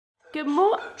Good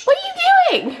morning. What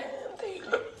are you doing?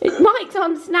 Mike's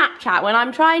on Snapchat when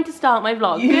I'm trying to start my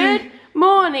vlog. Good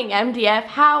morning, MDF.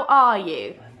 How are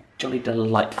you? I'm jolly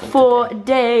delightful. For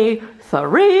day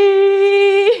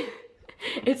 3.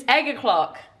 It's egg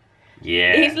o'clock.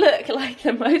 Yeah. These look like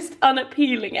the most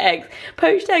unappealing eggs.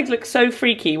 Poached eggs look so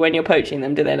freaky when you're poaching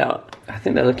them, do they not? I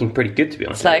think they're looking pretty good, to be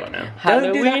honest It's like, right now.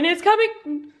 Halloween is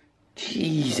coming.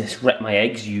 Jesus, wreck my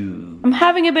eggs, you. I'm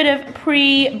having a bit of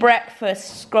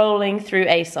pre-breakfast scrolling through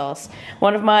ASOS.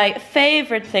 One of my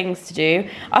favourite things to do.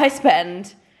 I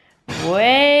spend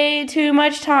way too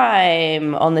much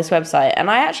time on this website, and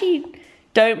I actually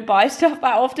don't buy stuff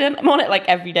that often. I'm on it like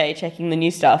every day checking the new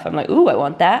stuff. I'm like, ooh, I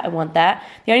want that, I want that.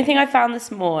 The only thing I found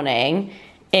this morning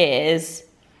is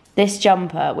this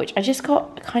jumper, which I just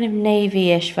got a kind of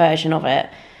navy-ish version of it.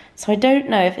 So I don't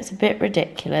know if it's a bit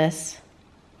ridiculous.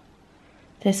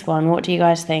 This one, what do you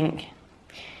guys think?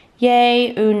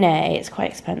 Yay or nay? It's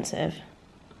quite expensive.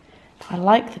 But I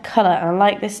like the colour and I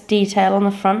like this detail on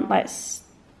the front, like this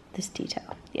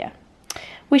detail, yeah.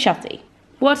 We shall see.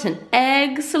 What an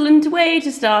excellent way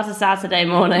to start a Saturday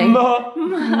morning.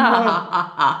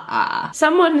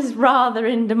 Someone is rather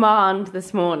in demand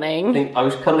this morning. I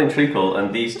was cuddling Treacle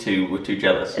and these two were too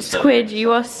jealous. Squid,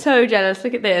 you are so jealous.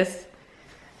 Look at this.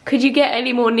 Could you get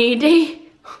any more needy?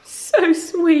 So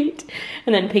sweet.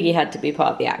 And then Piggy had to be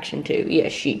part of the action too.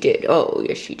 Yes, she did. Oh,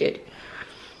 yes, she did.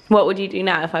 What would you do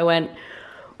now if I went,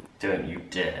 don't you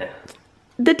dare.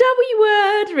 the W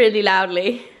word really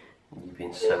loudly? You'd be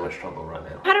in so much trouble right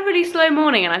now. I had a really slow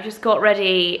morning and I've just got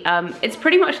ready. It's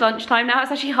pretty much lunchtime now.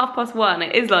 It's actually 1:30.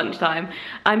 It is lunchtime.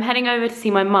 I'm heading over to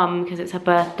see my mum because it's her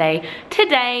birthday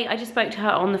today. I just spoke to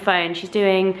her on the phone. She's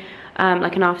doing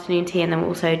like an afternoon tea, and then we're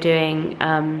also doing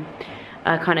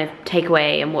a kind of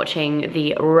takeaway and watching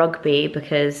the rugby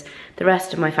because the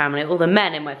rest of my family, all the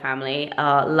men in my family,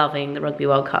 are loving the Rugby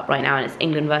World Cup right now, and it's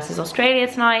England versus Australia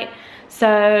tonight.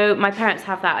 So my parents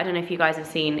have that. I don't know if you guys have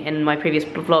seen in my previous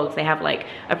vlogs, they have like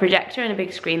a projector and a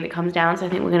big screen that comes down, so I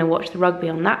think we're gonna watch the rugby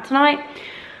on that tonight.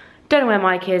 Don't know where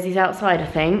Mike is, he's outside I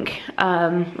think.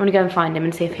 I'm gonna go and find him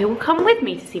and see if he will come with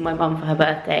me to see my mum for her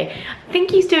birthday. I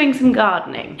think he's doing some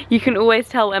gardening. You can always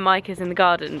tell where Mike is in the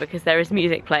garden because there is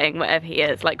music playing wherever he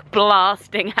is, like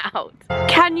blasting out.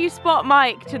 Can you spot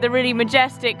Mike to the really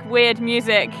majestic, weird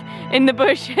music in the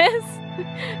bushes?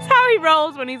 It's how he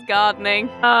rolls when he's gardening.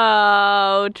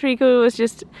 Oh, Treacle was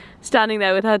just standing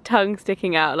there with her tongue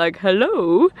sticking out like,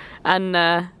 hello. And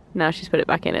now she's put it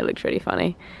back in, it looks really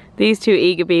funny. These two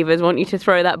eager beavers want you to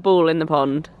throw that ball in the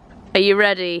pond. Are you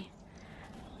ready?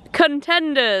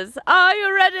 Contenders, are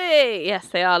you ready? Yes,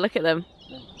 they are, look at them.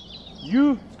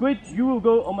 You, Squid, you will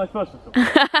go on my first whistle.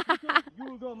 You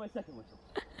will go on my second whistle.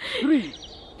 3,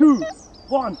 2,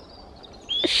 1.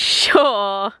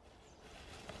 Sure.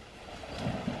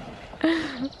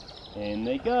 In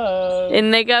they go.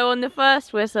 In they go on the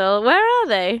first whistle. Where are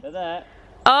they? They're there.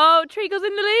 Oh, Treacle's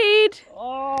in the lead.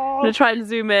 Oh, I'm gonna try and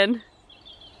zoom in.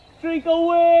 Treacle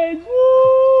wins!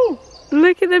 Woo!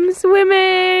 Look at them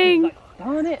swimming. Like,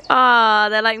 darn it. Ah,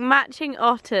 they're like matching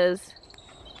otters.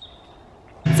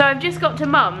 So I've just got to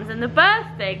Mum's and the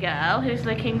birthday girl, who's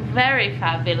looking very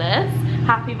fabulous,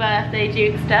 happy birthday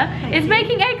Jukester, is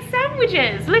making egg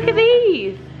sandwiches. Look at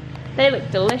these. They look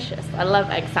delicious. I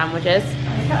love egg sandwiches.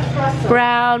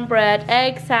 Brown bread,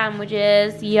 egg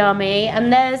sandwiches, yummy.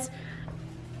 And there's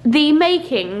the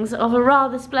makings of a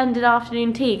rather splendid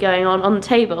afternoon tea going on the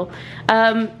table.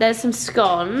 There's some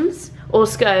scones, or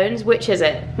scones, which is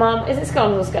it? Mum, is it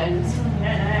scones or scones? I don't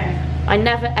know. I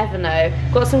never ever know.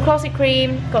 Got some clotted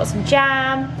cream, got some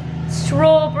jam,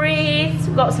 strawberries,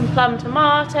 got some plum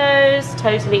tomatoes,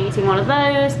 totally eating one of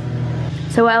those.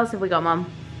 So what else have we got, Mum?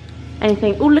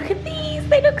 Anything? Oh, look at these,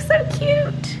 they look so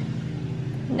cute.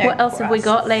 No what else have we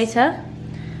got later?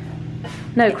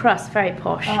 No crust, very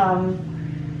posh. Well,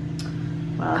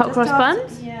 hot cross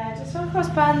buns? Yeah, just hot cross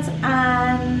buns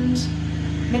and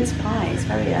mince pies,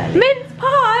 very early. Mince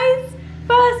pies!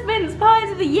 First mince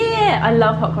pies of the year! I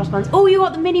love hot cross buns. Oh, you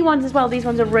got the mini ones as well. These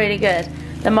ones are really good.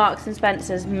 The Marks and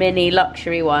Spencer's mini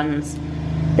luxury ones.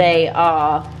 They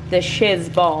are the shiz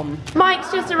bomb.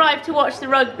 Mike's just arrived to watch the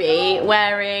rugby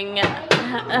wearing,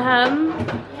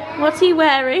 what's he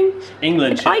wearing?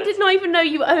 England shirt. I did not even know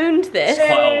you owned this. It's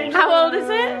quite old. How old is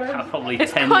it? Probably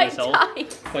It's 10 quite years old.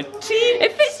 tight. Quite cheap.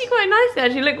 It fits you quite nicely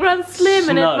actually. You look rather slim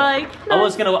and it's like...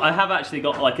 I have actually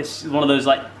got like one of those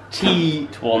like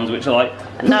cheat ones which are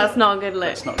like... No, it's not a good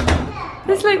look. It's not good.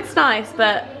 This looks nice,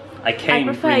 but I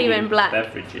prefer you in black.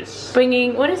 Beverages.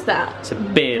 Bringing, what is that? It's a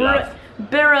beer, love.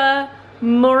 Birra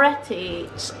Moretti,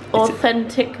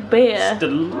 authentic beer. It's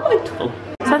delightful.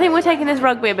 So I think we're taking this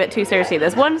rugby a bit too seriously.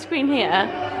 There's one screen here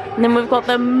And then we've got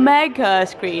the mega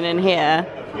screen in here.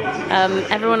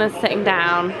 Everyone is sitting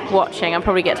down, watching. I'll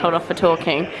probably get told off for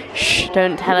talking. Shh,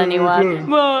 don't tell anyone.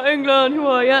 Well, England, who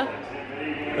are ya?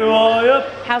 Who are you?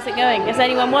 How's it going? Has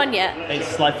anyone won yet?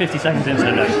 It's like 50 seconds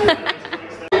into it.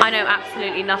 I know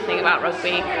absolutely nothing about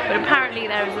rugby, but apparently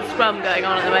there is a scrum going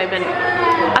on at the moment.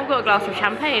 I've got a glass of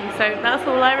champagne, so that's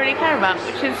all I really care about,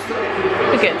 which is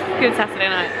a good Saturday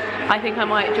night. I think I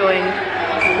might join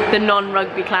the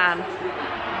non-rugby clan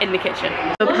in the kitchen.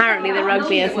 Apparently the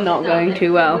rugby is not going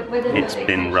too well. It's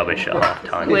been rubbish at half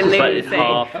time. We're it's losing. like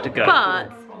half to go.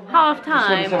 But half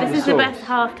time, this is the best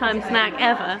half-time snack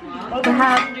ever. We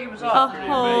have a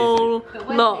whole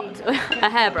lot, a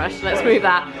hairbrush, let's move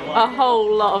that, a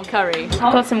whole lot of curry.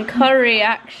 Got some curry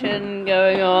action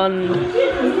going on,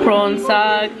 prawn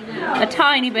sag, a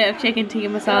tiny bit of chicken tikka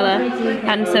masala,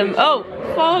 and some, oh,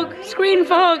 fog, screen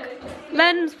fog,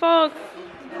 lens fog,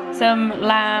 some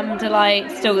lamb delight,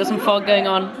 still got some fog going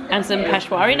on, and some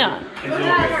peshwari naan.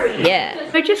 Yeah.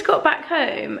 We just got back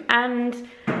home and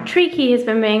Treaky has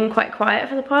been being quite quiet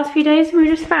for the past few days, and we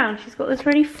just found she's got this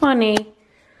really funny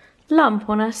lump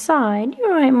on her side.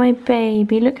 You're right, my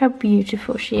baby, look how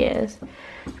beautiful she is.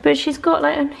 But she's got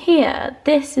like on here,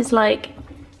 this is like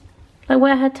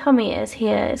where her tummy is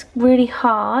here, it's really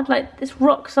hard, like it's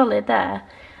rock solid there.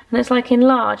 And it's like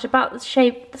enlarged, about the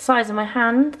shape, the size of my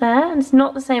hand there, and it's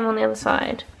not the same on the other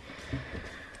side.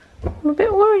 I'm a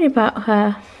bit worried about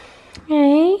her.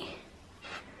 Hey?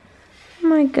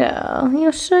 My girl,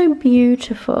 you're so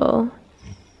beautiful.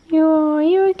 Are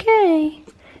you okay?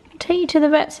 I'll take you to the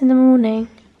vets in the morning.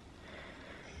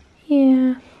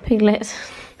 Yeah, piglets.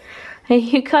 Are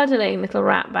you cuddling, little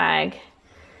rat bag?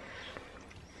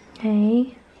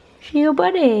 Hey, she your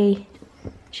buddy?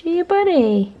 She your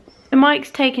buddy?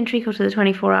 Mike's taken Treacle to the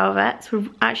 24-hour vets. We're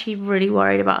actually really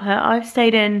worried about her. I've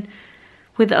stayed in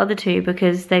with the other two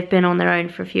because they've been on their own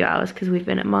for a few hours because we've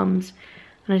been at mum's.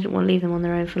 And I didn't want to leave them on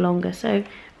their own for longer. So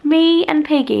me and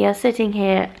Piggy are sitting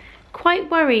here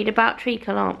quite worried about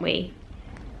Treacle, aren't we?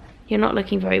 You're not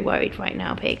looking very worried right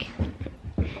now, Pig.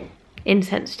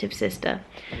 Insensitive sister.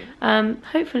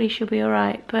 Hopefully she'll be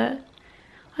alright, but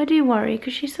I do worry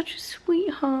because she's such a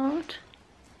sweetheart.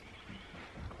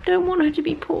 Don't want her to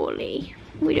be poorly.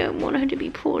 We don't want her to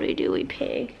be poorly, do we,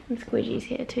 Pig? And Squidgy's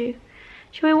here too.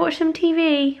 Shall we watch some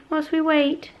TV whilst we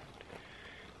wait?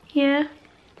 Yeah?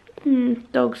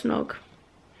 Dog snog.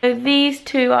 So these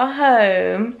two are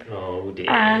home. Oh dear.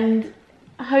 And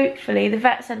hopefully the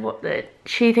vet said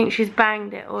she thinks she's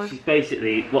banged it, or... She's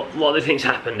basically, what they think's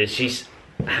happened is she's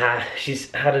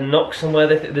had a knock somewhere.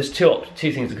 There's two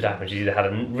things that could happen. She's either had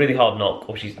a really hard knock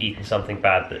or she's eaten something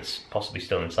bad that's possibly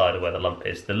still inside of where the lump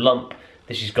is. The lump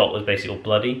that she's got was basically all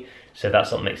bloody, so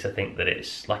that's what makes her think that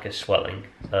it's like a swelling.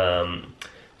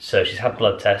 So she's had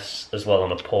blood tests as well on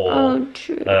her paw. Oh,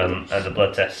 true. And the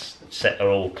blood tests are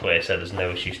all clear, so there's no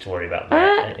issues to worry about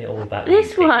there. All about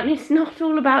this one, it's not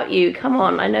all about you. Come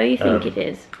on, I know you think it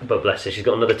is. But bless her, she's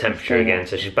got another temperature again,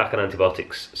 so she's back on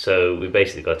antibiotics. So we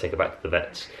basically got to take her back to the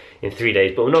vets in 3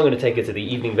 days. But we're not going to take her to the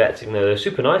evening vets, even though they're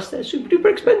super nice. They're super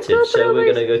duper expensive. So we're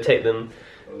going to go take them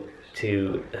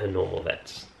to her normal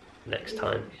vets next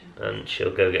time, and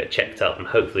she'll go get checked up, and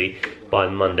hopefully by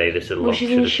Monday this little lump should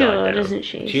have died down. She's insured, isn't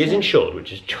she? She is insured,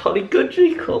 which is jolly good,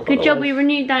 Treacle. Good job we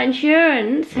renewed that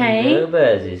insurance, hey? No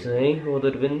bears, eh? Or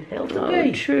they'd have been held to pay.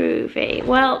 Oh, true, V.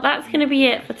 Well, that's going to be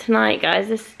it for tonight, guys.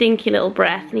 This stinky little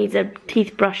breath needs a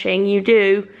teeth brushing. You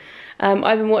do.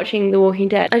 I've been watching The Walking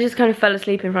Dead. I just kind of fell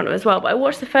asleep in front of it as well, but I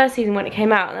watched the first season when it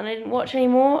came out, and then I didn't watch any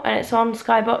more, and it's on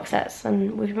Sky box sets,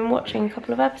 and we've been watching a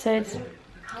couple of episodes.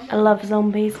 I love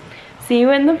zombies. See you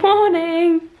in the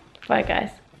morning. Bye, guys.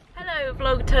 Hello,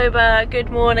 Vlogtober. Good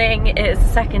morning. It's the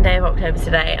second day of October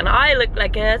today, and I look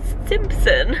like a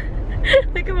Simpson.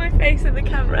 Look at my face in the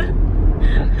camera.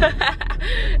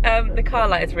 The car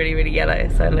light is really, really yellow,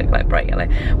 so I look like bright yellow.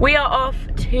 We are off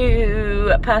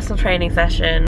to a personal training session